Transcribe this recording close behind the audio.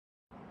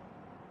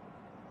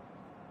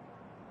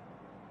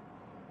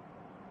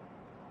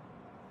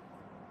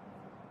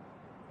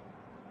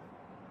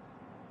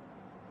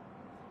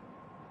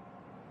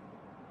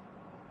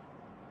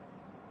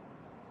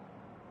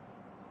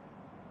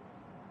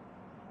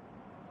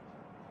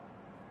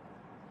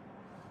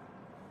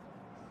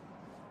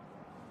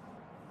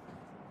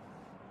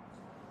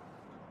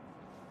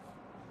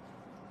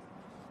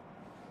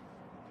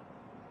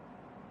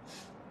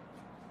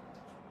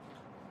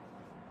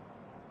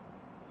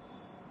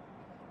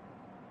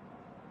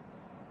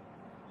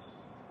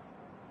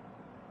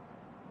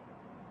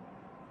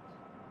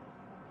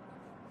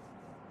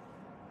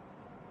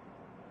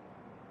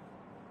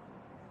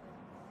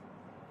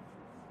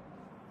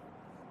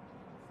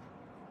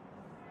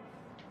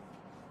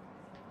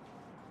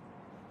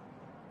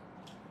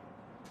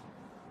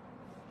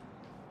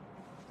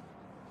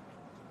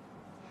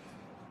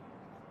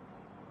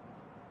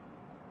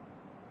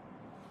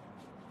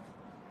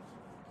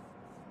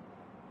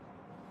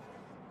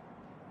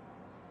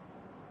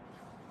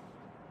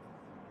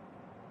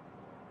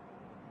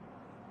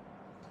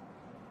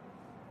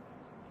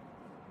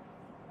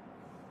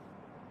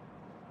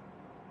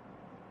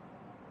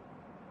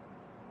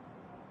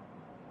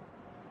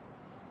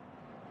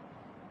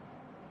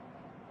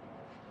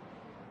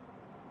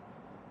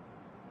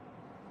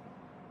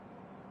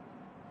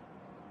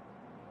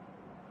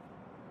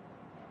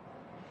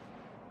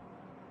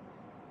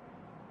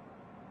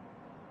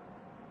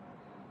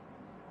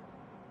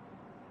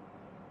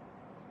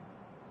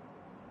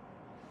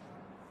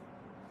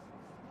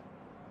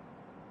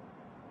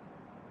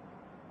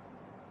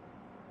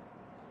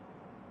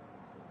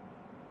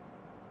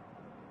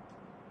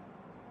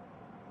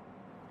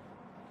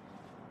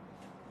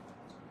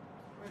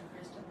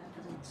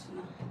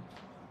না।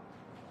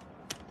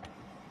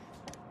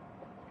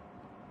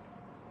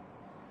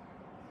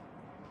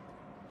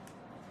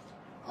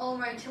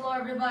 Alright, hello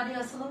everybody,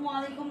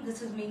 Assalamualaikum. This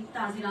is me,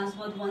 Tazin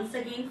Aswad, once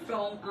again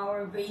from our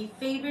very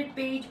favorite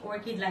page,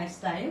 ORCHID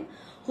Lifestyle.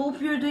 Hope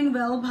you're doing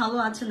well, bhalo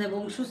achen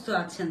ebong shusto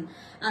achen.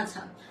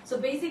 Acha, so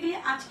basically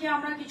আজকে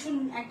আমরা কিছু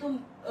একদম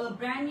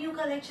brand new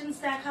collections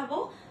দেখাবো.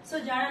 So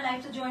যারা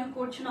লাইভটা join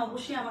করছেন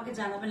অবশ্যই আমাকে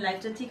জানাবেন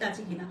লাইভটা ঠিক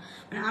আছে কিনা।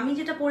 মানে আমি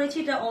যেটা পরেছি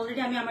এটা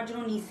অলরেডি আমি আমার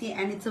জন্য নিছি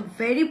and it's a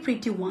very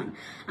pretty one.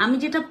 আমি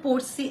যেটা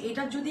পরছি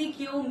এটা যদি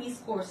কেউ মিস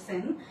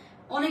করছেন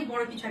অনেক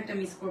বড় কিছু একটা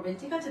মিস করবেন,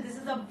 ঠিক আছে? This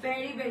is a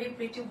very very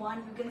pretty one.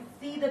 You can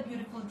see the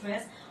beautiful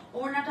dress.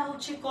 ওড়নাটা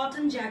হচ্ছে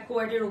কটন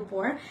জ্যাকওয়ার্ডের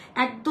উপর,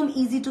 একদম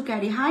ইজি টু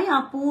ক্যারি। হাই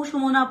আপু,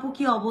 সুমনা আপু,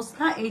 কি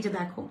অবস্থা? এই যে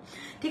দেখো,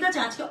 ঠিক আছে?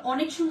 আজকে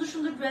অনেক সুন্দর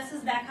সুন্দর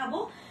ড্রেসেস দেখাবো।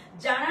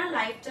 যারা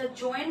লাইভটা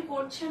জয়েন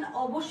করছেন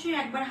অবশ্যই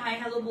একবার হাই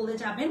হ্যালো বলে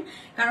যাবেন,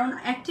 কারণ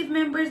অ্যাক্টিভ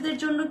মেম্বারসদের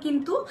জন্য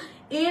কিন্তু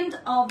এন্ড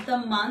অফ দ্য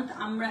মান্থ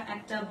আমরা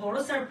একটা বড়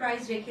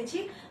সারপ্রাইজ রেখেছি।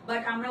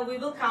 বাট আমরা we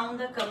will count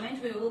the comment,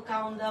 we will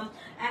count the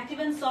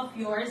অ্যাক্টিভেন্স of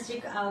years, যে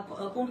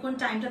কোন কোন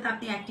টাইমটাতে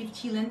আপনি অ্যাক্টিভ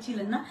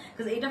ছিলেন না,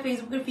 বিকজ এটা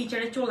ফেসবুকের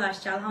ফিচারে চলে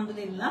আসছে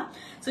আলহামদুলিল্লাহ।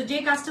 সো যে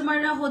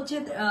কাস্টমাররা হচ্ছে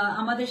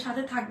আমাদের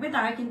সাথে থাকবে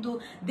তারা কিন্তু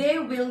they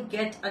will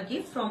get a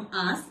gift from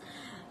us.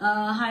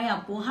 High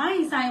আপু, হাই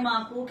সাইমা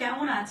আপু,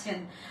 কেমন আছেন?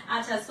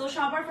 আচ্ছা, সো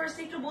সবার ফার্স্ট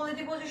একটু বলে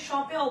দিব যে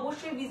শপে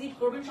অবশ্যই ভিজিট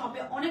করবেন। শপে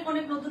অনেক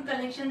অনেক নতুন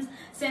কালেকশন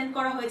সেন্ড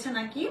করা হয়েছে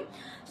নাকি।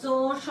 সো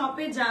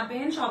শপে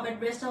যাবেন। শপ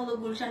অ্যাড্রেসটা হলো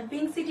Gulshan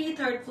pink city,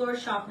 3rd floor,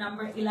 shop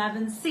number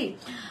 11C।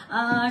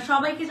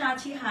 সবাইকে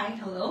যাচ্ছি হাই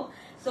হ্যালো।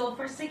 সো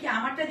ফার্স্টে কি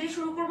আমারটা দিয়ে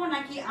শুরু করবো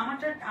নাকি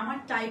আমার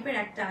টাইপের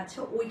একটা আছে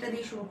ওইটা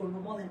দিয়ে শুরু করবো?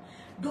 বলেন,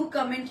 ডু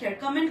কমেন্ট হিয়ার।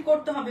 কমেন্ট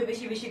করতে হবে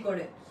বেশি বেশি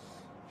করে।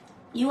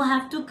 You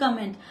have to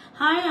comment.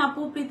 High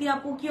আপু, প্রীতি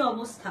আপু, কি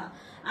অবস্থা?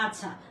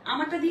 আচ্ছা,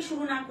 আমারটা দিয়ে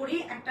শুরু না করি,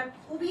 একটা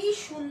খুবই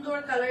সুন্দর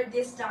কালার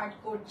দিয়ে স্টার্ট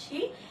করছি।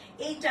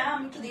 এইটা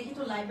আমি একটু দেখি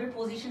তো লাইভের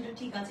পজিশনটা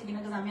ঠিক আছে কিনা,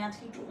 কারণ আমি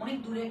আজকে একটু অনেক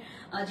দূরে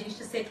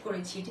জিনিসটা সেট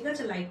করেছি, ঠিক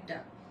আছে? লাইটটা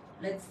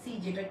লেটস সি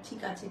যেটা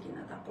ঠিক আছে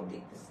কিনা, তারপর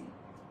দেখতেছি।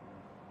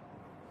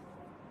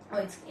 Oh,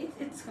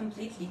 it's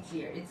completely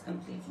clear. It's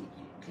completely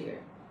clear.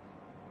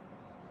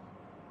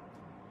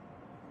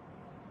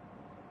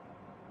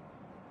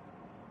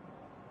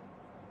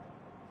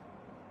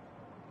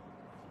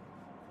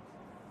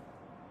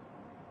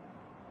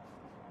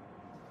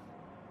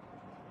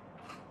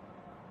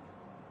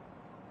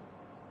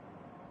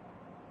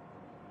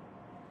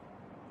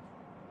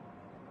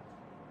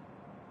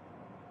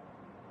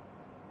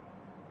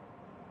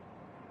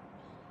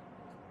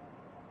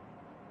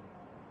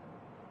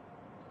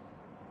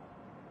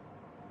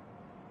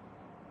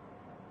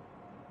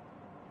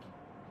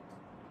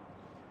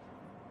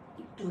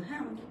 হ্যাঁ,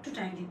 আমাকে একটু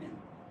টাইম দিবেন।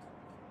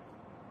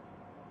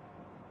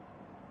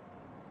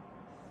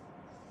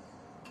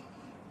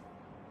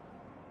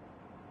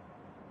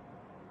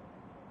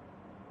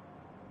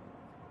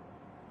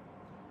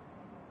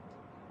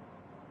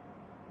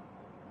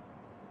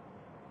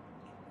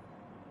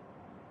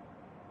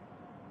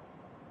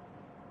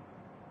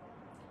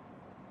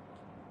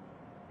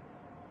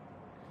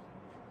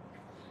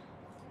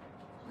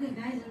 Okay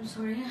guys, I'm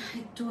sorry,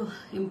 একটু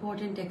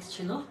ইম্পর্টেন্ট টেক্সট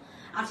ছিল।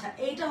 আচ্ছা,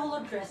 এইটা হলো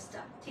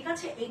ড্রেসটা, ঠিক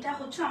আছে? এটা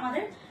হচ্ছে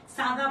আমাদের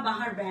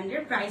সাদাবাহার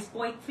ব্র্যান্ডের, প্রাইস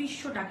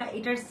 3500 টাকা।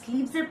 এটার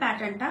স্লিভস এর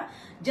প্যাটার্নটা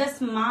জাস্ট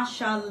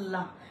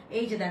মাশাআল্লাহ।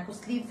 এই যে দেখো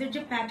স্লিভস এর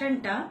যে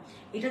প্যাটার্নটা,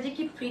 এটা যে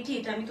কি প্রিটি,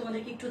 এটা আমি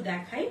তোমাদেরকে একটু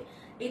দেখাই।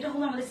 এটা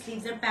হলো আমাদের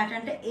স্লিভস এর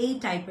প্যাটার্নটা এই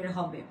টাইপের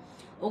হবে।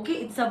 ওকে,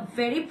 it's a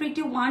very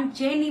pretty one.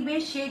 যে নিবে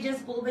সে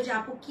জাস্ট বলবে যে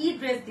আপু কি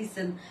ড্রেস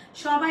দিচ্ছেন,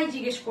 সবাই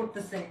জিজ্ঞেস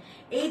করতেছে।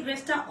 এই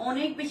ড্রেসটা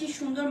অনেক বেশি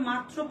সুন্দর,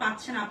 মাত্র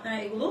পাচ্ছেন আপনারা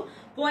এগুলো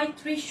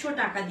 3500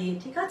 টাকা দিয়ে,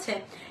 ঠিক আছে?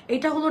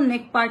 এটা হলো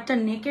নেক পার্টটা,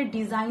 নেকের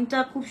ডিজাইনটা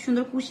খুব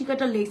সুন্দর,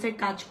 কুশিকাটা লেসের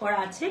কাজ করা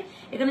আছে।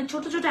 এখানে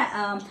ছোট ছোট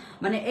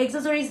মানে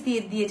এক্সেসরিজ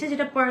দিয়েছে,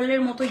 যেটা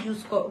পার্লের মতো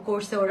ইউজ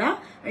করছে ওরা।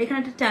 আর এখানে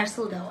একটা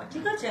ট্যাসেল দেওয়া,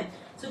 ঠিক আছে?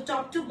 সো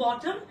টপ টু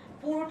বটম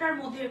পুরোটার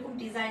মধ্যে এরকম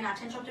ডিজাইন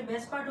আছে। সবচেয়ে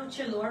বেস্ট পার্ট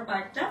হচ্ছে লোয়ার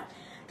পার্টটা।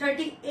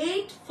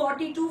 38,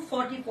 42,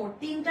 44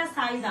 তিনটা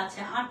সাইজ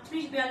আছে,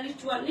 38, 42,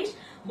 44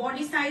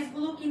 বডি সাইজ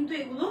গুলো কিন্তু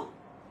এগুলো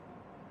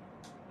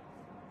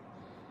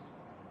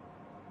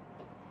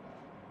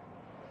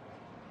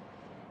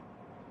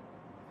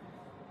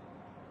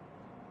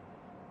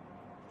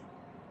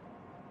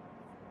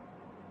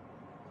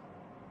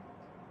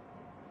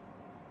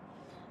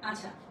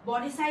আচ্ছা,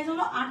 বডি সাইজ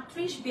হলো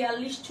 38,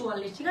 42,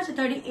 44, ঠিক আছে?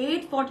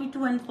 38,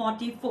 42 and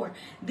 44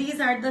 these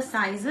are the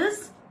sizes।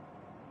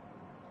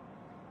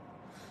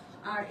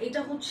 আর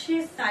এটা হচ্ছে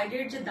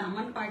সাইডের যে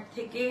দামান পার্ট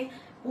থেকে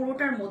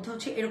পুরোটার মধ্যে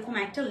হচ্ছে এরকম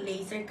একটা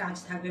লেসের কাজ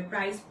থাকবে।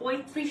 প্রাইস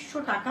 3500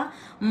 টাকা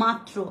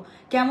মাত্র।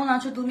 কেমন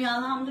আছো তুমি?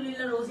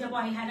 আলহামদুলিল্লাহ rosea,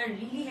 I had a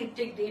really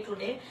hectic day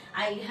today,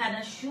 I had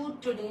a shoot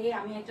today.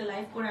 আমি একটা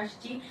লাইভ করে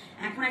আসছি,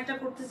 এখন একটা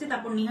করতেছি,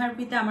 তারপর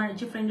নিহারপিতে আমার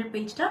যে ফ্রেন্ডের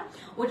পেজটা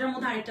ওটার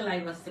মধ্যে আরেকটা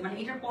লাইভ আসছে। মানে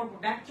এটার পর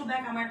ব্যাক টু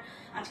ব্যাক আমার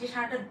আজকে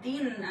সারাটা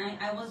দিন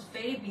আই ওয়াজ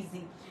ভেরি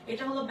বিজি।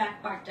 এটা হলো ব্যাক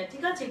পার্টটা,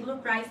 ঠিক আছে? এগুলো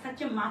প্রাইস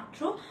থাকছে মাত্র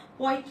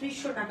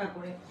 3500 টাকা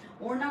করে।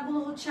 ওড়নাগুলো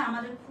হচ্ছে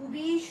আমাদের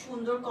খুবই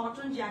সুন্দর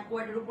কটন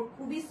জ্যাকওয়ার্ডের উপর,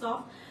 খুবই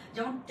সফট।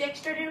 যেমন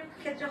টেক্সচারের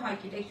ক্ষেত্রে হয়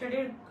কি,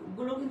 টেক্সচারের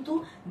গুলো কিন্তু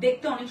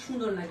দেখতে অনেক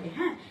সুন্দর লাগে,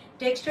 হ্যাঁ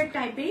টেক্সচার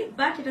টাইপেরই,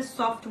 বাট এটা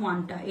সফট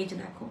ওয়ানটা। এই যে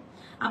দেখো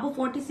আপু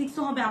 46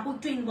 হবে, আপু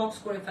একটু ইনবক্স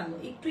করে ফেলো,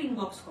 একটু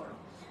ইনবক্স করো।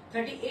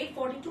 38,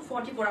 42,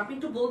 44, আপনি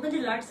একটু বলবেন যে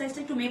লার্জ সাইজটা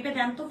একটু মেপে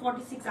দেন তো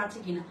 46 আছে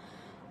কিনা।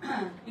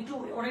 একটু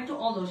ওরা একটু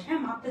অলস,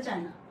 হ্যাঁ মাপতে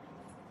চায় না।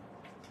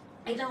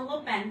 এটা হলো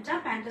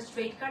প্যান্টটা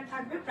স্ট্রেট কাট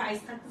থাকবে, প্রাইস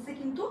থাকতেছে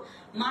কিন্তু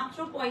মাত্র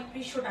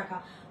 3500 টাকা।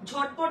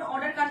 ঝটপট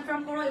অর্ডার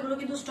কনফার্ম করো, এগুলো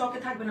কিন্তু স্টকে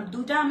থাকবে না।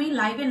 দুইটা আমি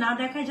লাইভে না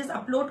দেখাই জাস্ট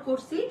আপলোড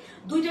করছি,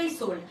 দুইটাই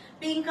সোল্ড।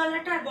 পিঙ্ক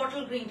কালারটা আর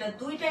বটল গ্রিনটা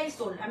দুইটাই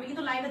সোল্ড, আমি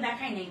কিন্তু লাইভে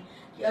দেখাই নাই,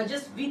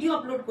 জাস্ট ভিডিও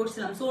আপলোড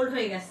করছিলাম, সোল্ড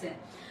হয়ে গেছে।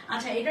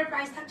 আচ্ছা এটার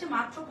প্রাইস থাকছে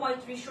মাত্র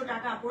 3500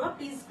 টাকা। আপুরা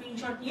প্লিজ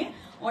স্ক্রিনশট নিয়ে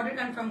অর্ডার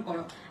কনফার্ম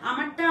করো।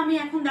 আমারটা আমি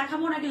এখন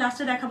দেখাবো নাকি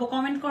লাস্টে দেখাবো,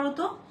 কমেন্ট করো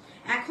তো,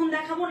 এখন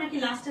দেখাবো নাকি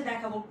লাস্টে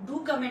দেখাবো, ডু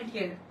কমেন্ট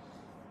হিয়ার।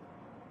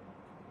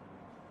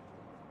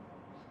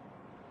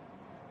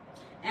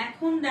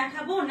 এখন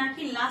দেখাবো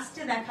নাকি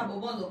লাস্টে দেখাবো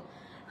বলো।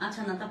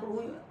 আচ্ছা না তারপর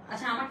ওই,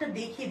 আচ্ছা আমারটা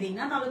দেখিয়ে দিই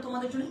না, তাহলে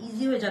তোমাদের জন্য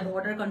ইজি হয়ে যাবে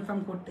অর্ডার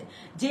কনফার্ম করতে।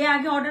 যে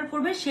আগে অর্ডার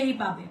করবে সেই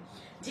পাবে,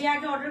 যে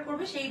আগে অর্ডার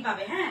করবে সেই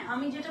পাবে। হ্যাঁ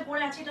আমি যেটা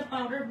পরে আছি এটা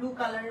পাউডার ব্লু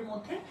কালারের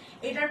মধ্যে,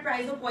 এটার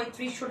প্রাইসও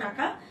 3500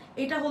 টাকা।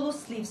 এটা হলো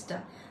স্লিভসটা,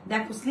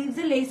 দেখো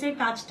স্লিভসের লেসের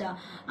কাজটা।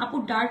 আপু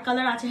ডার্ক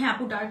কালার আছে, হ্যাঁ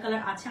আপু ডার্ক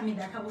কালার আছে, আমি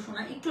দেখাবো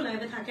শোনা, একটু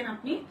লাইভে থাকেন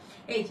আপনি।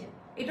 এই যে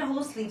এটা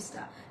হলো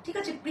স্লিভসটা, ঠিক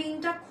আছে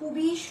প্রিন্টটা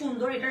খুবই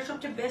সুন্দর। এটার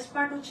সবচেয়ে বেস্ট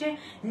পার্ট হচ্ছে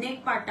নেক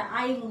পার্টটা,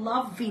 আই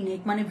লাভ ভি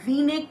নেক, মানে ভি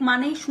নেক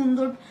মানেই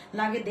সুন্দর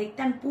লাগে দেখতে।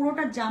 আর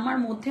পুরোটা জামার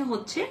মধ্যে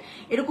হচ্ছে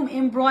এরকম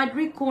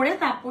এমব্রয়ডারি করে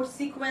তারপর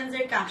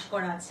সিকোয়েন্সের কাজ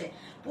করা আছে,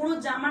 পুরো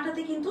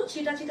জামাটাতে কিন্তু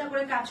ছিটা ছিটা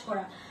করে কাজ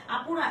করা।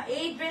 আপুরা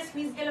এই ড্রেস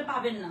মিস গেলে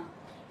পাবেন না,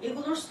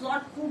 এগুলোর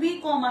স্লট খুবই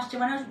কম আসছে,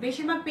 মানে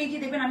বেশিরভাগ পেজে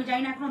দেখবেন, আমি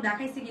জানি না এখনো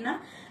দেখাইছি কিনা,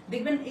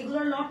 দেখবেন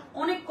এগুলোর লট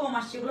অনেক কম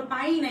আসছে, এগুলো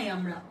পাই নাই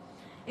আমরা।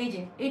 এই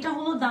যে এটা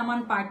হলো দামান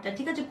পার্টটা,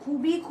 ঠিক আছে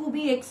খুবই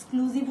খুবই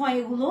এক্সক্লুসিভ হয়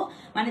এগুলো,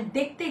 মানে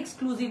দেখতে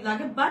এক্সক্লুসিভ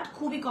লাগে বাট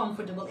খুবই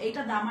কমফোর্টেবল।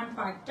 এটা দামান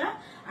পার্টটা,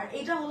 আর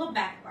এটা হলো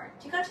ব্যাক পার্ট,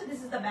 ঠিক আছে this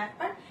is the back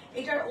part.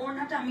 এটার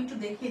ওড়নাটা আমি একটু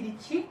দেখিয়ে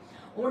দিচ্ছি,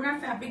 ওড়নার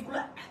ফ্যাব্রিক গুলো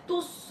এত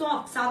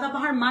সফট,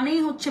 সাদাবাহার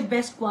মানেই হচ্ছে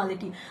বেস্ট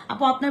কোয়ালিটি।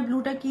 আপু আপনার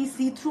ব্লুটা কি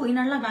সি থ্রু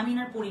ইনার লাগ? আমি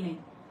ইনার পরি নাই,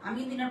 আমি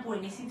কিন্তু ইনার পরি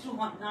নাই, সি থ্রু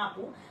না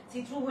আপু, সি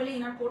থ্রু হলে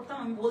ইনার পরতাম,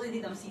 আমি বলে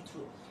দিতাম সি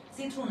থ্রু।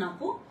 সি থ্রু না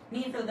আপু,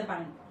 নিয়ে ফেলতে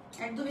পারেন,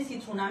 একদমই সি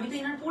থ্রু না, আমি তো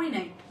ইনার পরি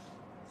নাই।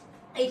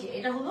 এই যে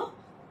এটা হলো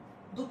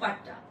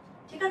দুপাট্টা,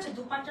 ঠিক আছে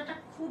দুপাট্টাটা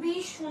খুবই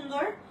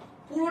সুন্দর,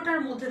 পুরোটার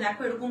মধ্যে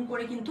দেখো এরকম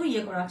করে কিন্তু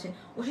ইয়ে করা আছে।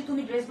 ওসি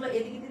তুমি ড্রেসগুলো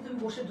এদিকে দিয়ে তুমি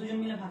বসে দুজন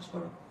মিলে ভাঁজ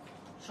করো,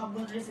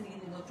 সবগুলো ড্রেস এদিকে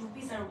দিয়ে দাও, টু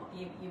পিস আর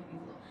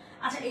ইয়েগুলো।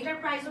 আচ্ছা এটার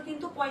প্রাইসও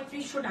কিন্তু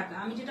 3500 টাকা,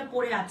 আমি যেটা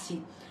পরে আছি,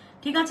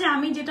 ঠিক আছে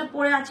আমি যেটা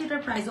পরে আছি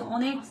এটার প্রাইস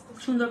অনেক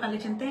সুন্দর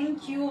কালেকশন। থ্যাংক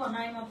ইউ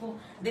নাইম আপু,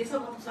 দেখছো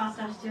কত ক্লাস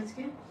আসছে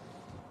আজকে।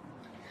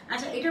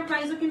 আচ্ছা এটার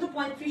প্রাইসও কিন্তু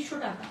 3500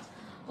 টাকা।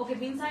 ওকে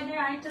বিন সাইডের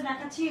আরেকটা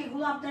দেখাচ্ছি,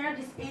 এগুলো আপনারা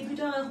এই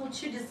দুটো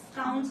হচ্ছে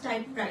ডিসকাউন্ট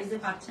টাইপ প্রাইসে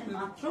পাচ্ছেন,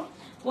 মাত্র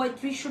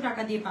 3500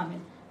 টাকা দিয়ে পাবেন,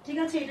 ঠিক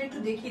আছে এটা একটু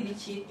দেখিয়ে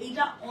দিচ্ছি।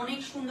 এইটা অনেক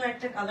সুন্দর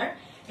একটা কালার,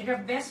 এটার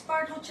বেস্ট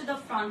পার্ট হচ্ছে দ্য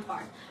ফ্রন্ট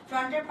পার্ট,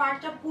 ফ্রন্টের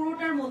পার্টটা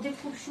পুরোটার মধ্যে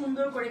খুব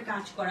সুন্দর করে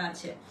কাজ করা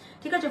আছে,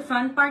 ঠিক আছে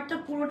ফ্রন্ট পার্টটা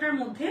পুরোটার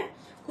মধ্যে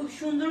খুব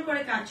সুন্দর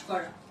করে কাজ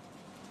করা।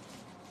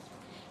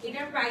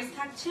 এটার প্রাইস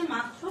থাকছে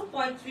মাত্র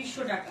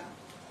 3500 টাকা।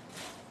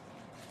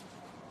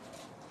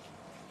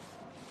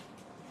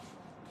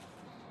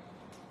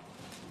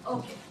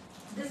 Okay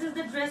this is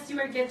the dress you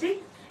are getting.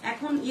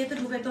 এখন ইয়েতে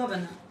ঢুকাইতে হবে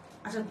না,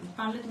 আচ্ছা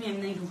পারলে তুমি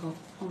এমনি ঢুকাও,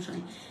 সমস্যা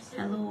নেই।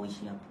 হ্যালো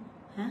ঐশী আপু,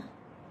 হ্যাঁ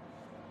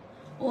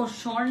ও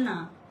স্বর্ণা,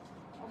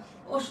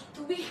 ও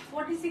তুমি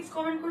 46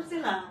 কমেন্ট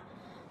করছিলা,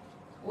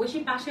 ঐশী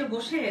পাশে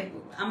বসে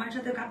আমার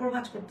সাথে কাপড়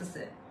ভাঁজ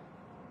করতেছে,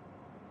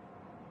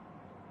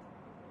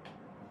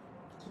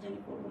 কি জানি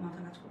করবো, মাথা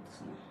কাজ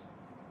করতেছে না।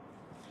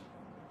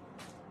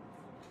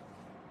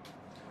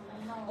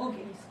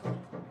 ওকে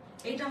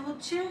এটা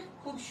হচ্ছে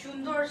খুব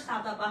সুন্দর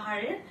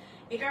সাদাবাহারের,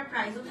 এটার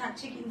প্রাইসও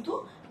থাকছে কিন্তু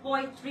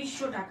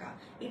 3500 টাকা।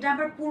 এটা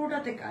আবার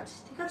পুরোটাতে কাজ,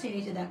 ঠিক আছে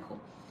এই যে দেখো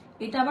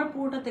এটা আবার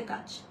পুরোটাতে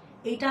কাজ,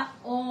 এটা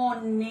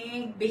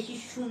অনেক বেশি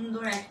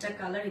সুন্দর একটা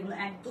কালার, এগুলো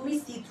একদমই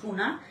সি থ্রু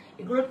না,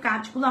 এগুলোর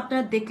কাজগুলো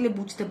আপনারা দেখলে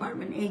বুঝতে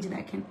পারবেন। এই যে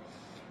দেখেন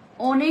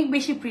অনেক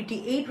বেশি প্রিটি,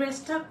 এই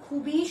ড্রেসটা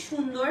খুবই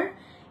সুন্দর,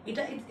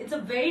 এটা it's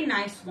a very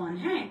nice one.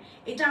 হ্যাঁ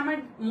এটা আমার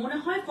মনে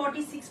হয়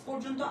 46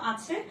 পর্যন্ত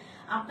আছে,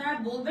 আপনারা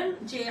বলবেন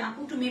যে আপু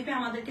একটু মেপে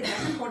আমাদেরকে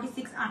দেখেন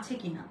 46 আছে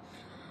কিনা।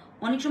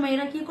 অনেক সময়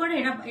এরা কি করে,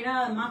 এরা এরা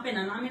মাপে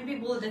না, না মেপে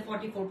বলে দেয়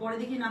 44, পরে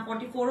দেখি না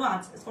 44ও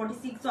আছে,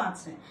 46ও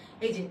আছে।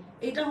 এই যে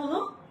এটা হলো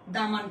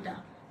দামানটা,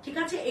 ঠিক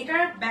আছে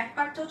এটার ব্যাক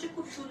পার্টটা হচ্ছে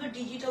খুব সুন্দর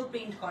ডিজিটাল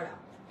প্রিন্ট করা।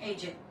 এই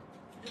যে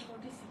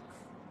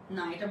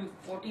না এটা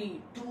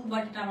 42,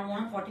 বাট এটা আমার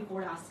মনে হয়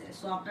 44 আছে।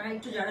 সো আপনারা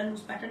একটু যারা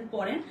লুজ প্যাটার্ন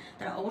পরেন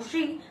তারা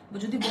অবশ্যই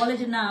যদি বলে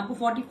যে না আপু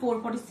 44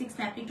 46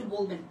 না, আপনি একটু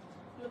বলবেন।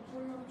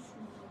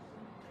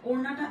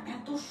 ওড়নাটা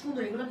এত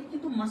সুন্দর, এগুলোকে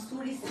কিন্তু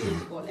মাসুরি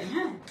সিল্ক বলে,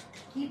 হ্যাঁ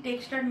কি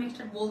টেক্সচার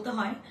মিক্সচার বলতে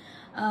হয়।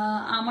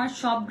 আমার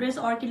সব ড্রেস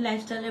অর্কিড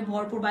লাইফস্টাইলে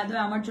ভরপুর, বাই দ্য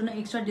ওয়ে আমার জন্য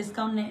এক্সট্রা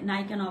ডিসকাউন্ট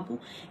নাই কেন আপু?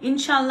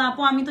 ইনশাআল্লাহ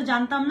আপু, আমি তো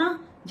জানতাম না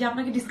যে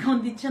আপনাকে ডিসকাউন্ট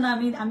দিচ্ছে না,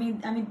 আমি আমি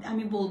আমি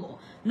আমি বলবো,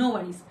 নো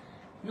ওয়ারিজ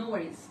নো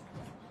ওয়ারিজ।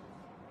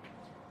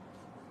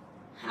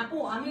 আপু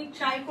আমি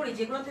ট্রাই করি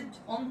যেগুলোতে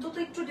অন্তত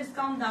একটু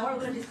ডিসকাউন্ট দেওয়ার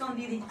ওগুলো ডিসকাউন্ট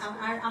দিয়ে দিই,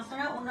 আর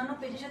আপনারা অন্যান্য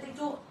পেজের সাথে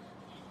একটু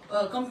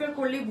কম্পেয়ার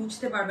করলেই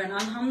বুঝতে পারবেন।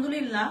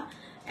 আলহামদুলিল্লাহ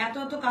এত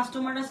এত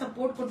কাস্টমাররা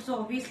সাপোর্ট করছে।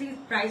 অবভিয়াসলি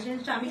প্রাইস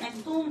রেঞ্জটা আমি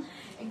একদম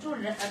একটু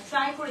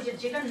ট্রাই করি যে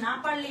যেটা না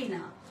পারলেই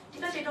না।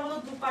 ঠিক আছে, এটা হলো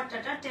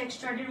দুপাট্টাটা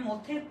টেক্সচারের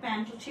মধ্যে,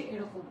 প্যান্ট হচ্ছে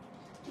এরকম,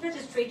 ঠিক আছে,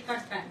 স্ট্রেট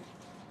কাট প্যান্ট।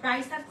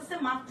 প্রাইস থাকতেছে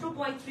মাত্র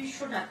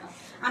 3500 টাকা।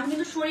 আমি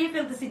কিন্তু সরিয়ে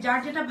ফেলতেছি, যার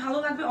যেটা ভালো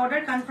লাগবে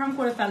অর্ডার কনফার্ম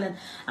করে ফেলেন।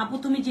 আপু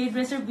তুমি যে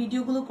ড্রেসের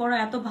ভিডিওগুলো করো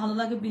এত ভালো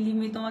লাগে, বিলিভ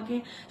মি তোমাকে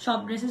সব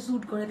ড্রেসে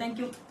স্যুট করে। থ্যাংক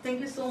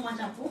ইউ সো মাচ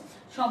আপু।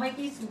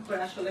 সবাইকেই স্যুট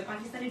করে আসলে,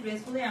 পাকিস্তানি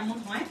ড্রেসগুলো এমন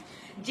হয়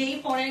যেই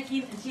পরে কি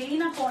যেই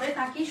না পরে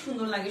তাকেই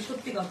সুন্দর লাগে,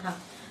 সত্যি কথা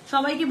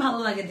সবাইকে ভালো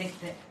লাগে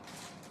দেখতে।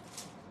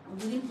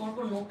 দুদিন পর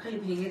পর নখ খালি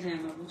ভেঙে যায়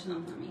আমার,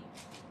 বুঝলাম না আমি।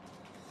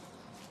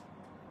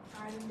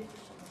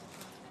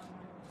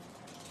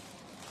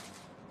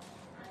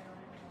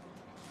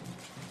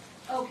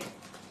 ওকে,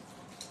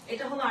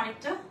 এটা হলো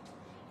আরেকটা,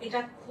 এটা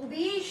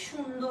খুবই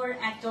সুন্দর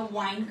একটা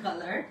ওয়াইন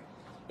কালার,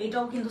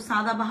 এটাও কিন্তু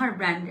সাদাবাহার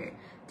ব্র্যান্ডের।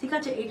 ঠিক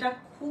আছে, এটা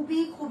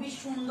খুবই খুবই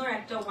সুন্দর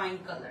একটা ওয়াইন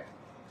কালার,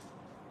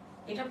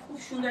 এটা খুব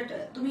সুন্দর।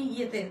 তুমি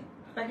ইয়েতে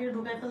প্যাকেটে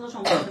ঢোকায় ফেলো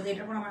সমস্যা হবে,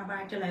 এটার পর আমার আবার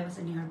একটা লাইভ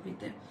আছে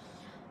নিহারপ্রিতে।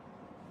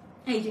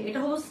 এই যে এটা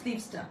হলো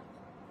স্লিভসটা,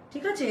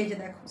 ঠিক আছে, এই যে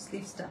দেখো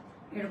স্লিভসটা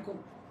এরকম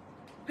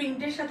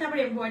প্রিন্টের সাথে আবার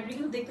এমব্রয়ডারি,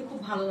 কিন্তু দেখতে খুব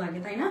ভালো লাগে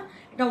তাই না?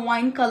 এটা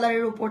ওয়াইন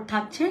কালারের উপর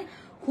থাকছে,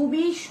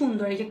 খুবই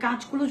সুন্দর। এই যে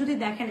কাজগুলো যদি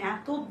দেখেন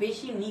এত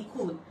বেশি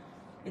নিখুঁত,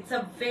 it's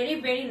a very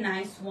very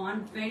nice one,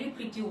 very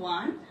pretty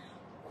one,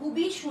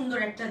 খুবই সুন্দর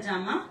একটা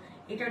জামা।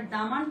 এটার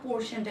দামান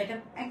পোর্শনটা এটা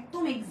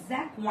একদম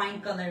এক্স্যাক্ট ওয়াইন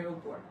কালারের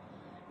উপর,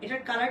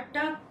 এটার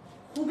কালারটা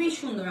খুবই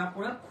সুন্দর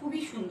আপুরা,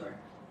 খুবই সুন্দর।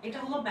 এটা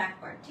হলো ব্যাক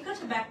পার্ট, ঠিক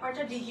আছে, ব্যাক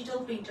পার্টটা ডিজিটাল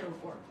প্রিন্টের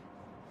উপর।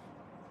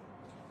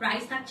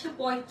 প্রাইস থাকছে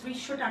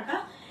 3500 টাকা।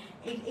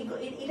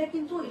 এটা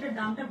কিন্তু এটার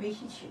দামটা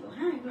বেশি ছিল,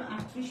 হ্যাঁ, এগুলো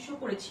 3800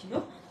 করে ছিল।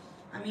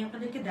 আমি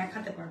আপনাদেরকে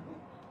দেখাতে পারবো,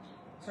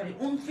 সরি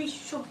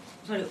 2900,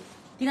 সরি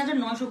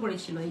 3900 করে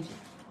ছিল এই যে,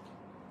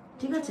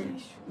 ঠিক আছে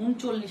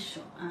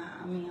 3900।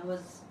 আমি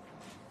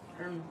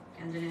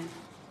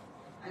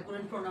I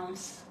couldn't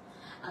pronounce।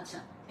 আচ্ছা,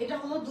 এটা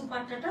হলো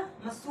দুপাট্টাটা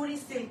মাসুরি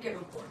সিল্কের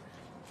উপর,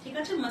 ঠিক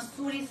আছে,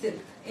 মাসুরি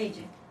সিল্ক। এই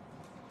যে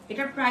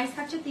এটার প্রাইস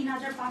থাকছে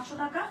 3500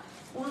 টাকা,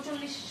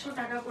 3900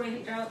 টাকা করে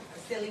এটা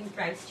সেলিং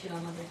প্রাইস ছিল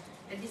আমাদের,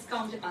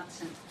 ডিসকাউন্টে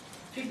পাচ্ছেন।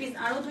 থ্রি পিস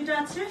আরো দুইটা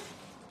আছে,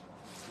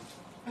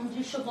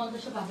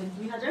 2950 পাবেন,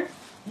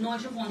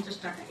 2950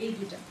 টাকা এই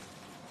দুইটা।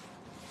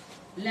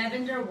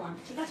 ল্যাভেন্ডার ওয়ান,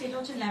 ঠিক আছে, এটা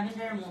হচ্ছে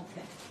ল্যাভেন্ডারের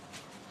মধ্যে।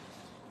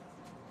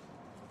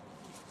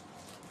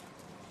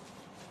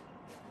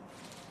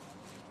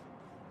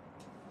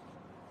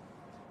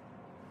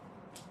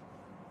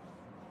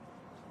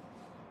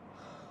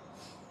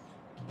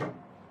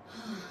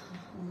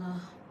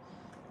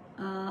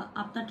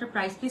 আপনারটা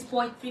প্রাইস প্লিজ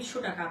 3500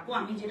 টাকা আপু,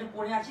 আমি যেটা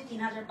পরে আছি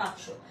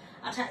 3500।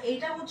 আচ্ছা,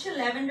 এটা হচ্ছে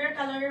ল্যাভেন্ডার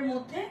কালারের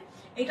মধ্যে,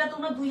 এটা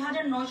তোমরা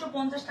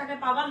 2950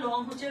 টাকায় পাবা। লং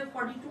হচ্ছে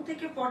 42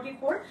 থেকে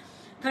 44,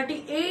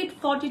 38,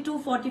 42,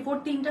 44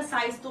 তিনটা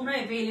সাইজ তোমরা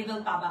अवेलेबल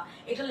পাবা।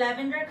 এটা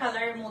ল্যাভেন্ডার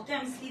কালারের মধ্যে।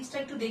 আমি স্লিভসটা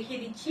একটু দেখিয়ে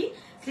দিচ্ছি।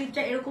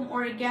 স্লিভটা এরকম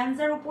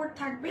অর্গানজার উপর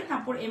থাকবে,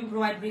 তারপর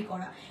এমব্রয়ডারি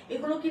করা।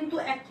 এগুলো কিন্তু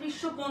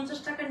 3150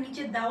 টাকার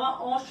নিচে দেওয়া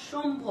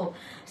অসম্ভব।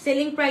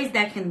 সেলিং প্রাইস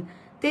দেখেন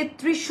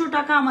 3300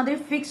 টাকা আমাদের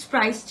ফিক্সড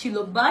প্রাইস ছিল,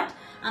 বাট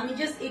আমি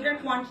জাস্ট এটার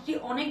কোয়ান্টিটি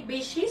অনেক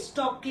বেশি,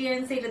 স্টক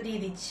ক্লিয়ারেন্স এটা দিয়ে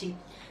দিচ্ছি,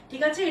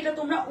 ঠিক আছে। এটা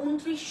তোমরা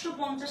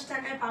 2950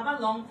 টাকায় পাবা।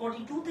 লং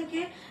 42 থেকে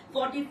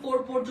 44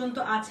 পর্যন্ত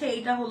আছে।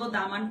 এটা হলো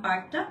দামান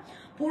পার্টটা,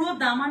 পুরো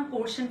দামান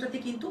পোর্শনটাতে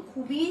কিন্তু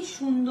খুবই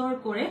সুন্দর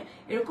করে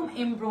এরকম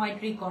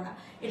এমব্রয়ডারি করা।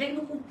 এটা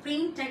কিন্তু খুব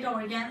প্রিন্ট, এটা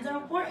অর্গানজার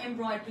উপর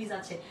এমব্রয়ডারিজ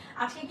আছে।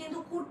 আজকে কিন্তু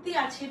কুর্তি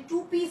আছে, টু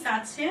পিস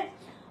আছে,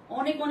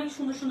 অনেক অনেক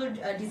সুন্দর সুন্দর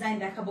ডিজাইন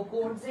দেখাবো।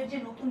 কোডস এর যে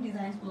নতুন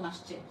ডিজাইন গুলো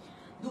আসছে।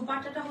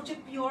 দুপাট্টাটা হচ্ছে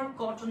পিওর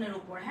কটনের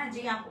উপর, হ্যাঁ,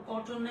 যে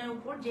কটনের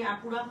উপর যে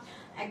আপুরা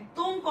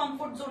একদম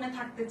কমফোর্ট জোনে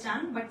থাকতে চান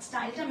বাট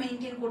স্টাইলটা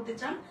মেইনটেইন করতে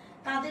চান,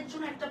 তাদের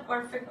জন্য একটা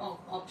পারফেক্ট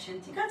অপশন,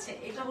 ঠিক আছে।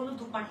 এটা হলো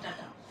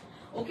দুপাট্টাটা,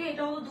 ওকে,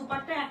 এটা হলো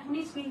দুপাট্টা।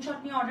 এখনই স্ক্রিনশট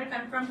নিয়ে অর্ডার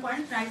কনফার্ম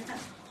করেন। প্রাইস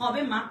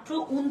হবে মাত্র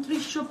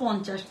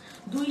 2950,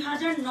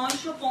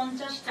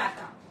 2950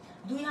 টাকা,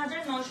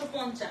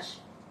 2950।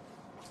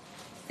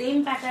 সেম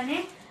প্যাটার্নে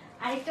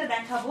আরেকটা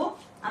দেখাবো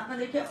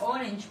আপনাদেরকে,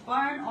 অরেঞ্জ,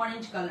 পার্ল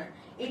অরেঞ্জ কালার।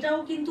 এটাও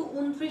কিন্তু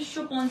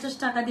 2950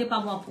 টাকা দিয়ে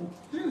পাবো আপু।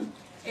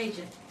 এই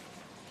যে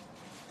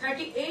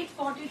 38,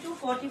 42,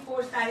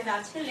 44 সাইজ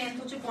আছে, লেন্থ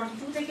হচ্ছে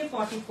 42 থেকে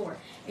 44।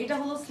 এটা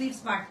হলো স্লিভস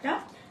পার্টটা,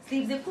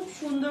 স্লিভসে খুব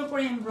সুন্দর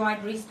করে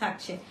এমব্রয়ডারিজ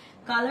থাকছে।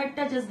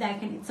 কালারটা জাস্ট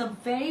দেখেন, it's a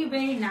very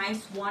very nice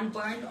one,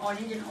 burn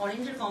orange and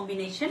অরেঞ্জের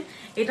কম্বিনেশন।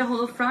 এটা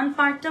হলো ফ্রন্ট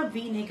পার্টটা,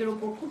 ভি নেকের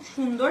উপর খুব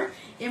সুন্দর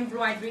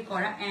এমব্রয়ডারি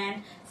করা, এন্ড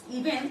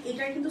ইভেন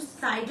এটার কিন্তু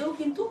সাইডেও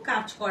কিন্তু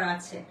কাজ করা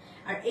আছে।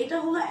 আর এটা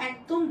হলো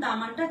একদম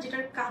দামানটা,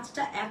 যেটার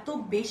কাজটা এত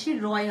বেশি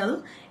রয়্যাল।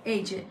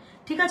 এই যে,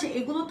 ঠিক আছে,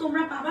 এগুলো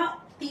তোমরা পাবা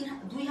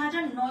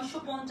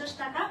 2950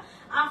 টাকা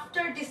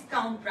আফটার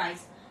ডিসকাউন্ট প্রাইস,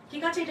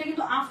 ঠিক আছে। এটা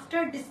কিন্তু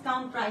আফটার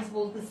ডিসকাউন্ট প্রাইস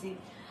বলতেছি।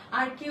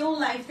 আর কেউ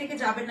লাইভ থেকে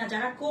যাবেন না,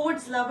 যারা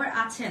কোডস লাভার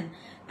আছেন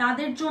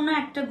তাদের জন্য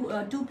একটা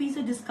টু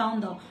পিসের ডিসকাউন্ট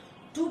দাও।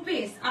 টু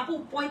পিস আপু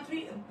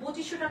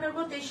 2500 টাকার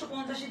উপর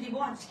 2350 দিব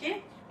আজকে,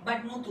 বাট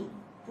নতুন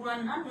পুরান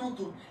না,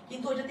 নতুন,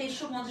 কিন্তু ওটা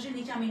 2350-এর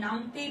নিচে আমি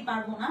নামতেই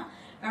পারবো না,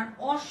 কারণ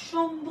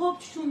অসম্ভব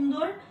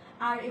সুন্দর।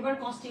 আর এবার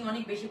কস্টিং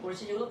অনেক বেশি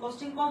পড়েছে, যেগুলো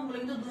কস্টিং কম গুলো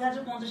কিন্তু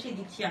 2050-এই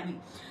দিচ্ছি আমি,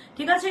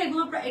 ঠিক আছে?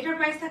 এগুলো এটার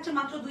প্রাইস থাকছে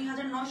মাত্র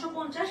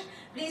 2950।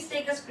 Please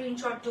take a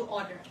screenshot two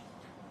order.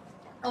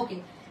 ওকে,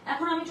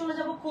 এখন আমি চলে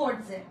যাব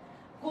কোডসে।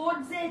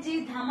 কোডসে যে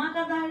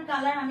ধামাকাদার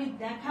কালার আমি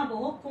দেখাবো,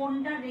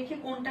 কোনটা রেখে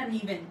কোনটা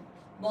নিবেন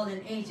বলেন?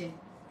 এই যে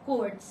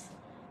কোডস,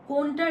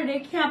 কোনটা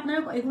রেখে আপনারা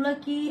এগুলো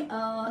কি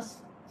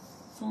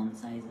সন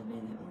সাইজ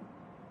अवेलेबल?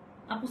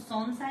 আপু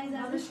সন সাইজ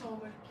আছে?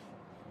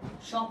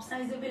 সব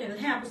সাইজ अवेलेबल?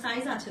 হ্যাঁ আপু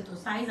সাইজ আছে, তো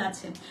সাইজ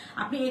আছে।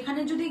 আপনি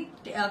এখানে যদি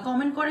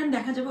কমেন্ট করেন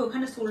দেখা যাবে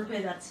ওখানে সোল্ড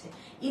হয়ে যাচ্ছে।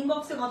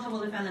 ইনবক্সে কথা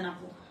বলে ফেলেন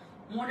আপু,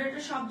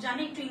 মডারেটর সব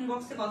জানে, একটু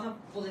ইনবক্সে কথা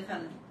বলে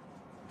ফেলেন।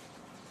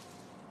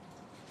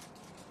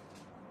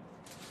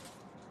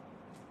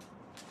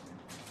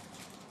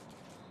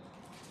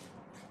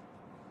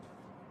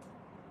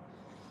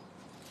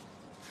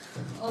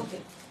 ওকে,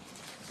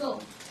 তো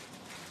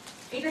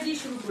এটা দিয়ে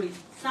শুরু করি,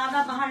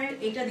 সাদাবাহারের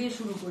এটা দিয়ে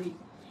শুরু করি।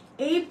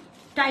 এই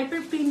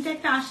টাইপের প্রিন্ট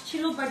একটা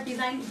আসছিল, বাট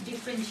ডিজাইন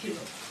ডিফারেন্ট ছিল,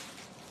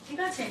 ঠিক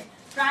আছে?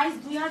 প্রাইস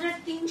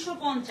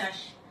 2350।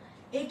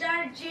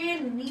 এটার যে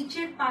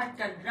নিচের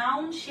পার্টটা,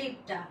 রাউন্ড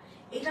শেপটা,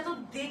 এটা তো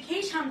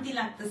দেখেই শান্তি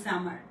লাগতেছে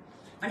আমার।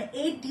 মানে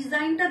এই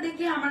ডিজাইনটা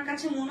দেখে আমার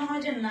কাছে মনে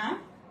হয় যে না,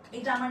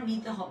 এটা আমার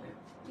নিতে হবে,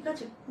 ঠিক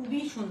আছে?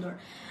 খুবই সুন্দর।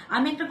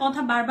 আমি একটা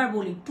কথা বারবার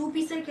বলি, 2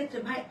 পিসের ক্ষেত্রে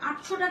ভাই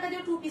 800 টাকা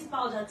দিয়ে 2 পিস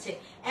পাওয়া যাচ্ছে,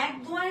 এক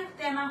দোয়ায়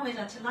তেনা হয়ে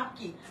যাচ্ছে, লাভ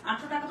কি?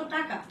 800 টাকা তো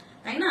টাকা,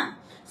 তাই না?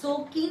 সো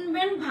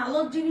কিনবেন, ভালো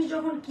জিনিস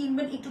যখন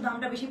কিনবেন একটু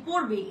দামটা বেশি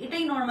পড়বে,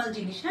 এটাই নর্মাল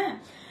জিনিস। হ্যাঁ,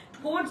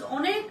 কোডস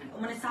অনেক,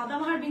 মানে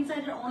সাদাবাহার বিন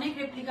সাইজের অনেক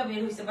রেপ্লিকা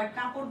বের হয়েছে, বাট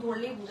কাপড়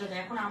ধরলেই বোঝা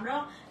যায়। এখন আমরা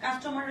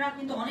কাস্টমাররা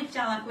কিন্তু অনেক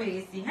চালাক হয়ে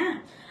গেছি, হ্যাঁ,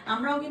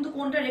 আমরাও কিন্তু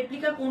কোনটা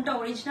রেপ্লিকা কোনটা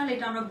অরিজিনাল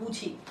এটা আমরা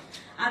বুঝি।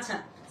 আচ্ছা,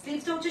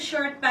 স্লিভসটা হচ্ছে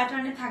শার্ট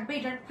প্যাটার্নে থাকবে,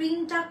 এটার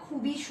প্রিন্টটা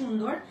খুবই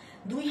সুন্দর।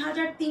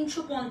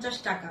 2350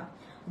 টাকা,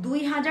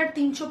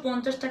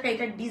 2350 টাকা।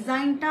 এটার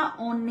ডিজাইনটা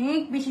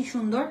অনেক বেশি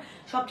সুন্দর।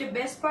 সবচেয়ে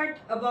best part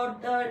about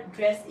the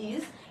dress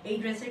is, এই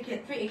ড্রেসের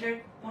ক্ষেত্রে এটার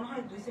মনে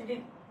হয় দুই সাইডে,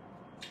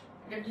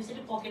 এটার দুই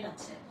সাইডে পকেট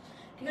আছে,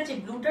 ঠিক আছে?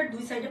 ব্লুটার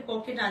দুই সাইডে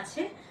পকেট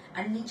আছে,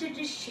 আর নিচের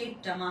যে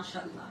শেপটা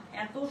মাশাআল্লাহ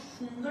এত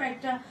সুন্দর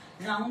একটা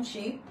রাউন্ড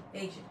শেপ,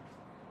 এই যে,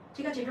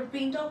 ঠিক আছে? এটার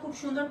প্রিন্টটাও খুব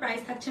সুন্দর।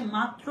 প্রাইস থাকছে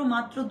মাত্র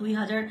মাত্র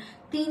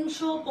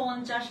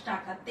 2350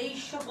 টাকা,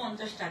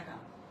 2350 টাকা,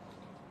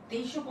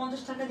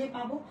 2350 টাকা দিয়ে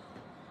পাবো।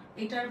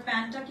 এটার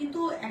প্যান্টটা কিন্তু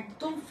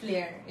একদম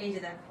ফ্লেয়ার, এই যে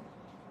দেখো,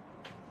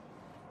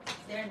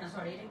 ফ্লেয়ার না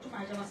সরি, এটা একটু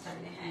পায়জামা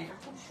স্টাইলে। হ্যাঁ, এটা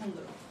খুব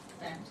সুন্দর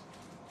প্যান্ট,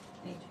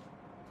 এই যে,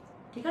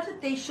 ঠিক আছে?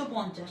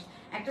 2350।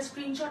 একটা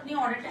স্ক্রিনশট নিয়ে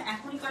অর্ডারটা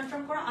এখনই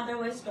কনফার্ম করো,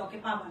 আদারওয়াইজ স্টকে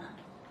পাবা না।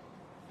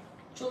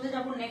 চলে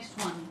যাব নেক্সট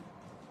ওয়ান।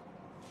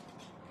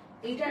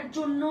 এটার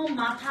জন্য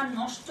মাথা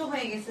নষ্ট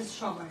হয়ে গেছে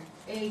সবার,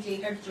 এই যে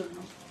এটার জন্য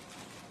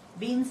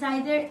বিন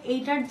সাইজের,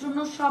 এইটার জন্য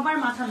সবার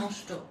মাথা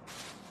নষ্ট,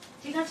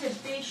 ঠিক আছে?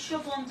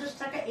 2350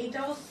 টাকা।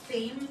 এটাও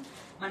সেম,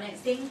 মানে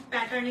সেম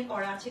প্যাটার্নে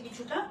করা আছে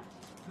কিছুটা,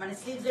 মানে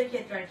স্লিভস এর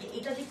ক্ষেত্রে আর কি।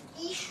 এটা যে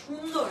কি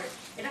সুন্দর,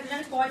 এটা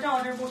জানি কয়টা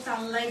অর্ডার করছে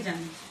আল্লাহই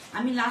জানে।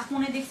 আমি লাস্ট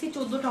মনে দেখছি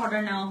 14টা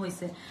অর্ডার নেওয়া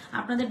হয়েছে।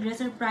 আপনাদের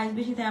ড্রেসের প্রাইস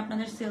বেশি, তাই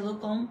আপনাদের সেলও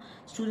কম।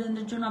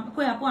 স্টুডেন্টদের জন্য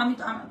কই আপু, আমি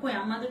তো কই,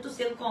 আমাদের তো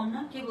সেল কম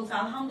না, কে বলছে?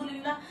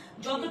 আলহামদুলিল্লাহ,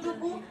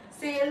 যতটুকু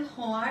সেল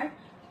হওয়ার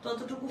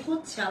ততটুকু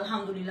হচ্ছে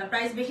আলহামদুলিল্লাহ।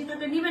 প্রাইস বেশি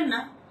থাকলে নিবেন না।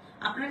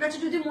 আপনার কাছে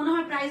যদি মনে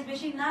হয় প্রাইস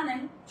বেশি না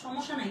নেন,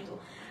 সমস্যা নাই তো।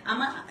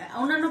 আমার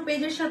অন্যান্য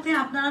পেজের সাথে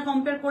আপনারা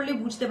কম্পেয়ার করলে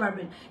বুঝতে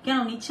পারবেন কেন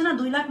নিচ্ছে না।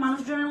 2 লাখ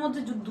মানুষজনের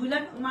মধ্যে, 2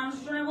 লাখ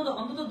মানুষজনের মধ্যে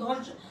অন্তত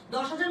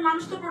 10,000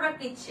 মানুষ তো প্রোডাক্ট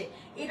নিচ্ছে,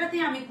 এটাতে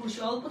আমি খুশি।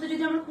 অল্পতে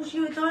যদি আমার খুশি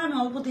হইতে হয়, আমি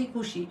অল্পতেই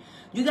খুশি।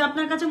 যদি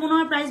আপনার কাছে মনে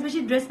হয় প্রাইস বেশি,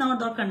 ড্রেস নেওয়ার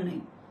দরকার নেই।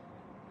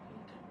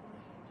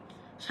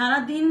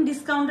 সারাদিন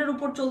ডিসকাউন্টের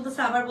উপর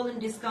চলতেছে, আবার বলেন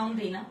ডিসকাউন্ট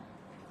দিই না।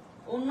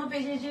 অন্য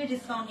পেজে যে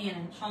ডিসকাউন্ট নিয়ে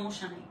নেন,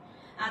 সমস্যা নেই।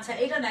 আচ্ছা,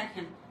 এটা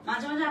দেখেন,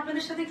 মাঝে মাঝে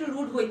আপনাদের সাথে একটু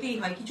রুড হইতেই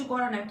হয়, কিছু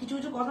করার নাই। কিছু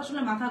কিছু কথা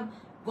শুনে মাথা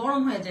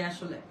গরম হয়ে যায়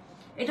আসলে।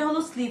 এটা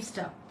হলো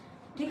স্লিভসটা,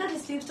 ঠিক আছে?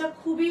 স্লিভসটা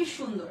খুবই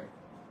সুন্দর।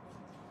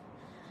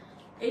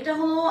 এটা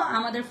হলো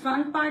আমাদের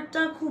ফ্রন্ট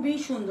পার্টটা, খুবই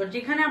সুন্দর।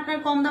 যেখানে আপনার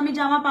কম দামি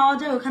জামা পাওয়া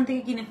যায় ওখান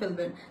থেকে কিনে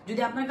ফেলবেন।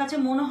 যদি আপনার কাছে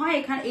মনে হয়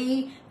এখানে এই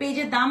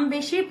পেজে দাম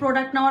বেশি,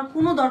 প্রোডাক্ট নেওয়ার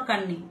কোনো দরকার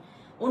নেই।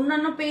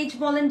 অন্যান্য পেজ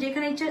বলেন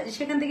যেখানে ইচ্ছা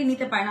সেখান থেকে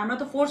নিতে পারেন, আমরা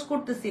তো ফোর্স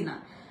করতেছি না।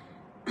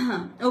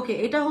 ওকে,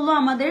 এটা হলো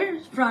আমাদের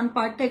ফ্রন্ট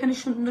পার্টটা। এখানে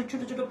সুন্দর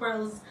ছোট ছোট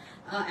পার্লস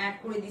অ্যাড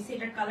করে দিছি।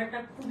 এটার কালারটা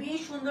খুবই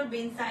সুন্দর,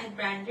 বেন সাইজ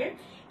ব্র্যান্ডের।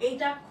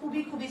 এইটা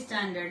খুবই খুবই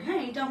স্ট্যান্ডার্ড।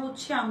 হ্যাঁ, এটা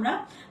হচ্ছে আমরা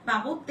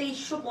পাবো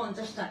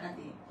 2350 টাকা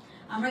দিয়ে।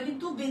 আমরা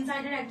কিন্তু বেন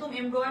সাইডের একদম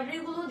এমব্রয়ডারি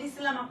গুলো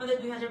দিছিলাম আপনাদের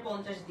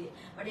 2050 দিয়ে,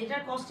 বাট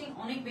এটার কস্টিং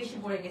অনেক বেশি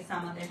পড়ে গেছে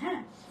আমাদের।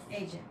 হ্যাঁ,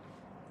 এই যে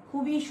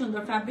খুবই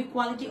সুন্দর, ফ্যাব্রিক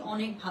কোয়ালিটি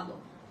অনেক ভালো।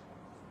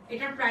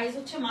 এটার প্রাইস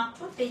হচ্ছে মাত্র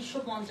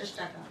 2350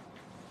 টাকা।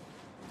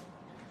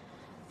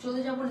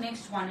 চলে যাব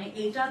নেক্সট ওয়ানে।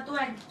 এটা তো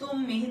একদম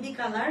মেহেদি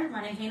কালার,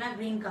 মানে হেনা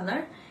গ্রিন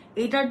কালার।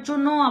 এটার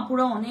জন্য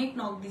আপুরা অনেক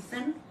নক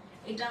দিচ্ছেন।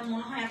 এটা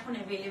মনে হয় এখন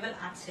অ্যাভেলেবেল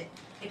আছে।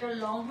 এটার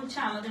লং হচ্ছে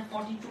আমাদের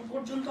 42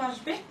 পর্যন্ত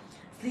আসবে।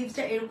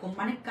 স্লিভসটা এরকম,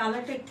 মানে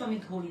কালারটা একটু আমি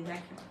ধরি,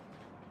 দেখেন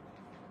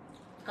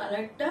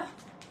কালারটা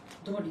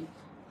ধরি।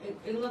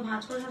 এগুলো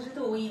ভাঁজ করার সাথে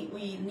সাথে ওই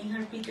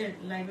নিহার পিকের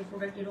লাইভের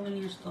প্রোডাক্ট এরকম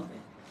নিয়ে আসতে হবে।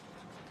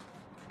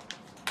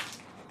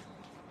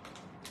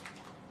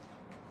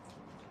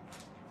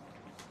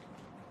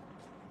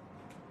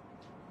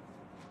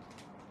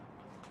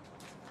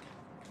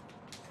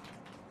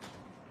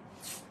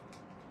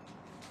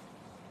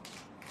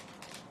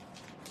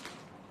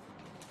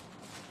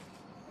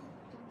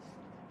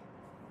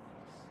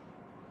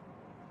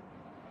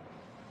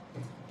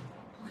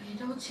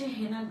 এটা হচ্ছে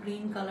হেনা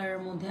গ্রিন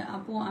কালারের মধ্যে।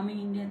 আপু আমি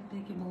ইন্ডিয়া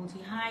থেকে বলছি।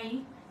 হাই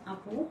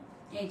আপু,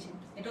 এই যে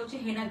এটা হচ্ছে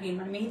হেনা গ্রিন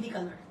মানে মেহেদি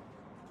কালার,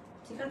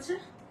 ঠিক আছে।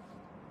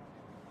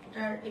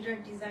 এটার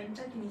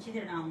ডিজাইনটা কি নিচে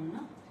দিয়ে রাউন্ড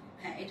না?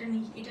 হ্যাঁ,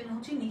 এটা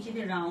হচ্ছে নিচে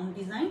দিয়ে রাউন্ড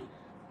ডিজাইন।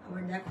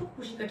 আবার দেখো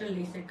কুশি কাটার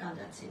লেসের কাজ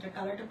আছে। এটা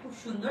কালারটা খুব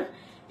সুন্দর।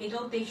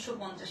 এটাও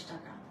 2350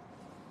 টাকা।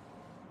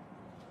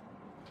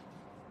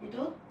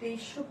 এটাও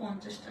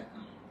 2350 টাকা।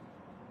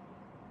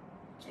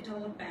 এটা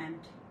হলো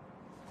প্যান্ট।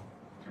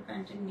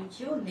 প্যান্টের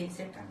নিচেও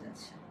লেসের কাজ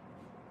আছে।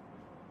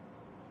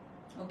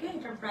 ওকে,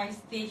 এটার প্রাইস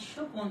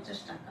 2350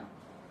 টাকা।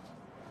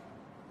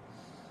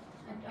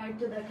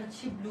 আরেকটা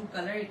দেখাচ্ছি ব্লু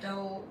কালার।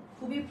 এটাও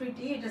খুবই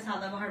প্রিটি। এটা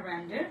সাদাবাহার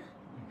ব্র্যান্ডের।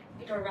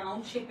 এটা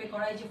রাউন্ড শেপে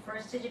করা। এই যে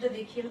ফার্স্টে যেটা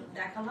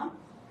দেখালাম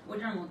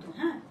ওইটার মতো।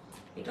 হ্যাঁ,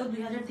 এটাও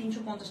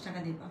 2350 টাকা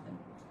দিয়ে পাবেন।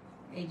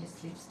 এই যে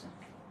স্লিভসটা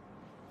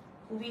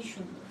খুবই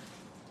সুন্দর।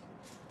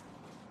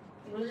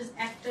 এগুলো জাস্ট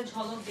একটা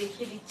ঝলক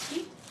দেখিয়ে দিচ্ছি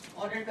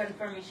অর্ডার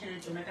কনফার্মেশনের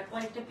জন্য। এটা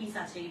কয়েকটা পিস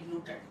আছে এই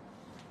ব্লুটার,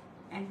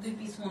 1-2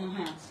 পিস মনে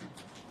হয় আছে।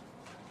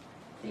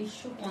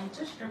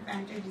 2350। এটার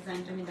প্যান্টের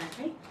ডিজাইনটা আমি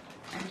দেখাই।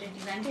 প্যান্টের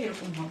ডিজাইনটা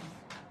এরকম হবে,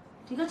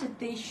 ঠিক আছে।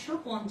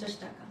 2350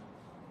 টাকা।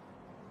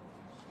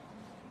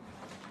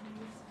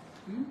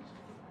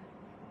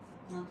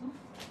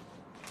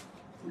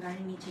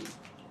 গাড়ির নিচে।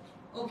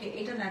 ওকে,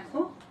 এটা দেখো,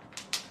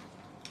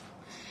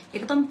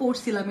 এটা তো আমি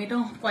পড়ছিলাম। এটা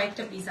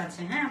কয়েকটা পিস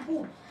আছে। হ্যাঁ আপু,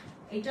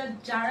 এটা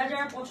যারা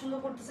যারা পছন্দ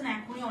করতেছেন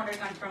এখনই অর্ডার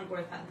কনফার্ম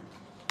করে ফেলেন।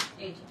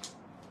 এই যে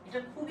এটা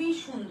খুবই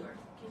সুন্দর।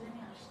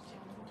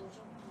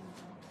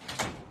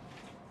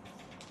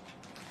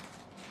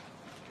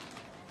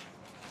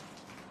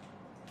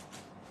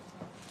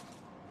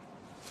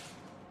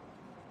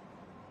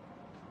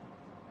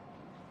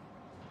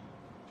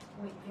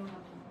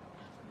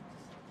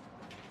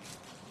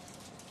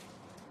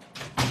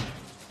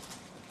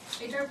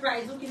 এটার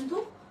প্রাইসও কিন্তু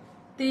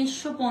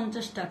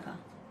 2350 টাকা,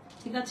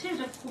 ঠিক আছে।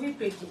 এটা খুবই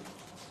প্রিটি।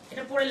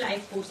 এটা পরে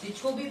লাইভ করছি,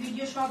 ছবি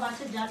ভিডিও সব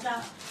আছে, যা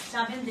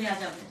চাবেন দেয়া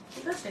যাবে,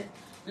 ঠিক আছে।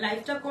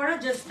 লাইভটা করা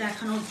জাস্ট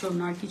দেখানোর জন্য,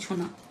 আর কিছু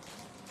না।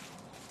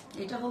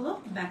 এটা হলো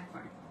ব্যাক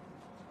পার্ট।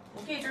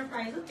 ওকে, এটার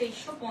প্রাইসও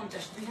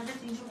 2350,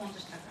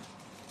 2350 টাকা।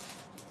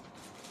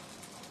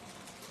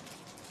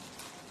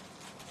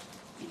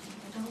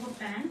 এটা হলো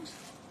প্যান্ট,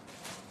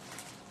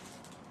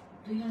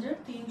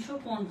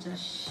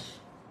 2350।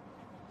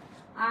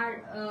 আর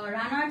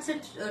রানার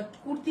সেট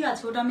কুর্তি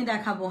আছে, ওটা আমি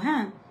দেখাবো।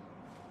 হ্যাঁ,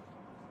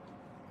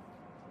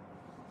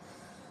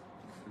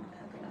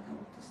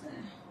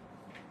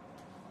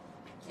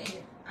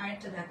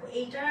 আরেকটা দেখো।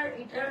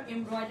 এটার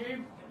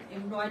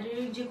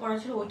এমব্রয়ডারি যে করা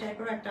ছিল ওই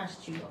টাইপের একটা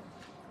আসছিল,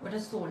 ওটা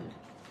সোল্ড।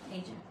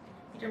 এই যে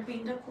এটার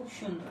প্রিন্টটা খুব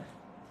সুন্দর,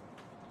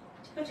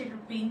 ঠিক আছে।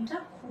 এটার প্রিন্টটা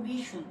খুবই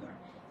সুন্দর।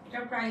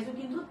 এটার প্রাইসও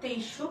কিন্তু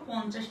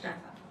 2350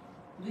 টাকা,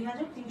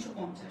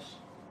 2350।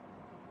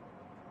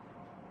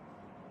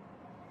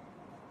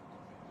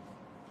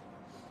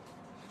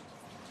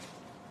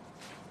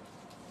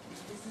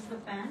 This is the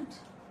pant,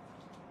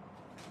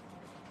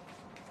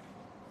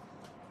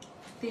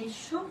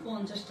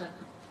 2350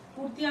 টাকা।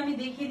 কুর্তি আমি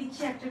দেখিয়ে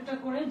দিচ্ছি একটা একটা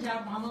করে, যা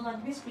ভালো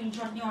লাগবে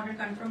স্ক্রিনশট নিয়ে অর্ডার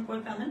কনফার্ম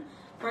করে ফেলেন।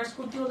 ফার্স্ট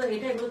কুর্তি হলো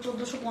এটা, এগুলো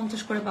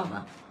 1450 করে পাবা।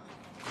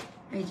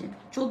 এই যে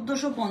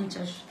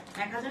 1450,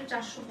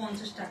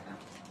 1450 টাকা।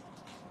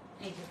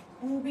 এই যে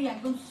খুবই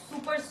একদম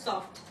super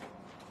soft.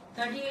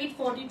 38,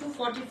 42,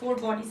 44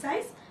 body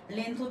size,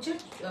 length হচ্ছে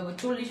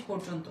 40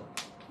 পর্যন্ত।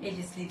 এই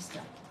যে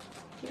স্লিভসটা,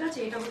 ঠিক আছে।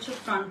 এটা হচ্ছে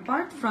ফ্রন্ট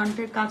পার্ট।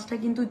 ফ্রন্টের কাজটা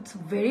কিন্তু ইটস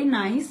ভেরি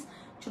নাইস।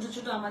 ছোট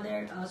ছোট আমাদের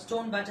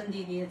স্টোন বাটন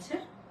দিয়ে দিয়েছে।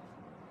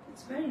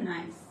 It's very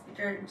nice.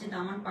 এটার যে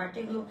দামান পার্ট,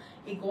 এগুলো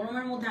এই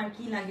গরমের মধ্যে আর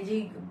কি লাগে, যে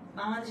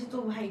বাংলাদেশে তো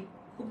ভাই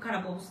খুব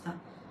খারাপ অবস্থা।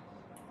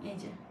 এই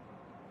যে,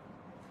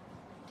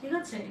 ঠিক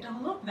আছে। এটা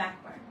হলো ব্যাক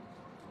পার্ট।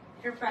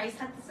 এটার প্রাইস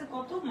থাকতেছে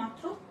কত?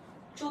 মাত্র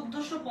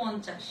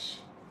 1450,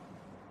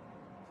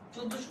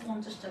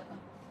 1450 টাকা।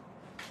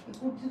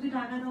 কুর্তি দুটো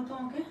টাকা দাও তো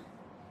আমাকে।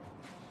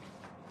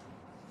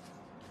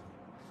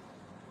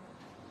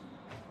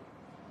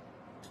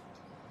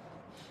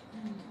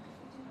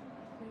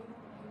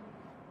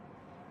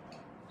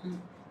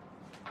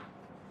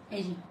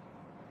 এই যে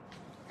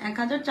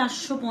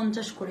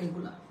 1450 করে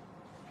এগুলা,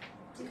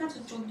 ঠিক আছে।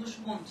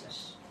 1450,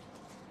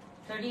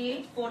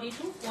 38,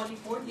 42,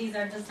 44, these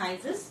are the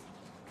sizes.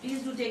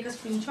 Please do take a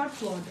screenshot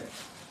to order.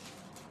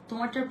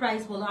 তোমারটার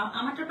price বলো।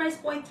 আমারটার প্রাইস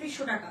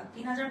 3500 টাকা,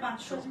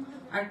 3500।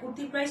 আর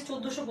কুর্তির প্রাইস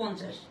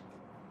 1450।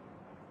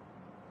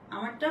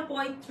 আমারটা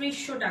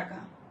 3500 টাকা।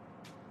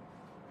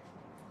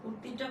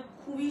 কুর্তিটা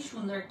খুবই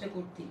সুন্দর একটা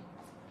কুর্তি।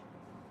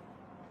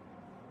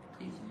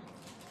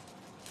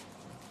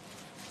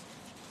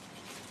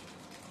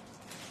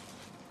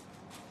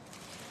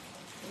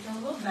 এটা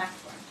হলো ব্যাক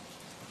পার্ট।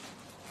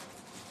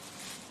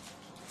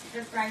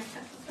 এটার প্রাইস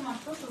থাকতেছে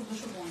মাত্র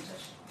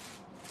 1450।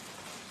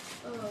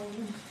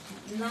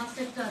 লাস্ট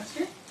একটা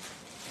আছে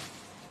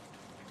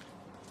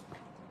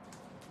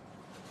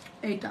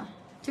এইটা,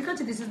 ঠিক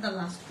আছে, this is the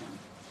last one.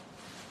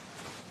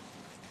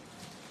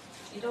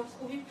 এটাও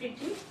খুবই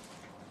প্রিটি।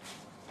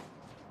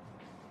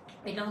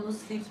 এটা হলো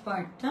স্লিভস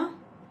পার্টটা,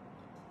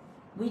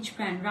 উইচ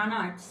ব্র্যান্ড? Run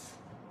arts.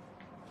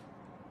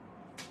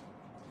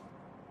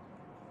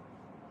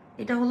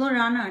 এটা হলো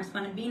রান আর্টস,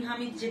 মানে বিন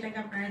হামিদ যেটাকে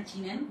আপনারা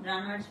চিনেন,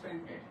 রান আর্টস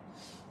ব্র্যান্ডের।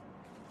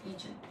 এই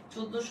যে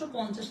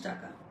 1450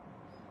 টাকা,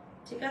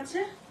 ঠিক আছে।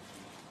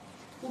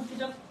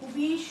 কুর্তিটা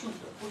খুবই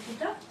সুন্দর,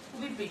 কুর্তিটা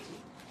খুবই pretty.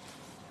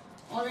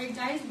 Alright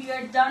guys, we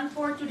are done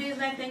for today's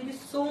live. Thank you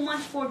so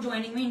much for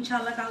joining me.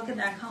 ইনশাআল্লাহ কালকে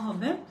দেখা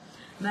হবে।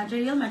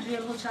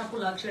 ম্যাটেরিয়াল হচ্ছে আপু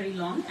luxury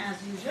long as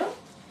usual.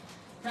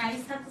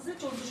 Price থাকতেছে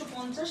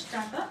 1450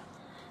 টাকা।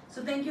 So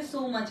thank you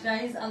so much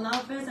guys. Allah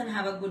Hafiz and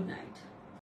have a good night.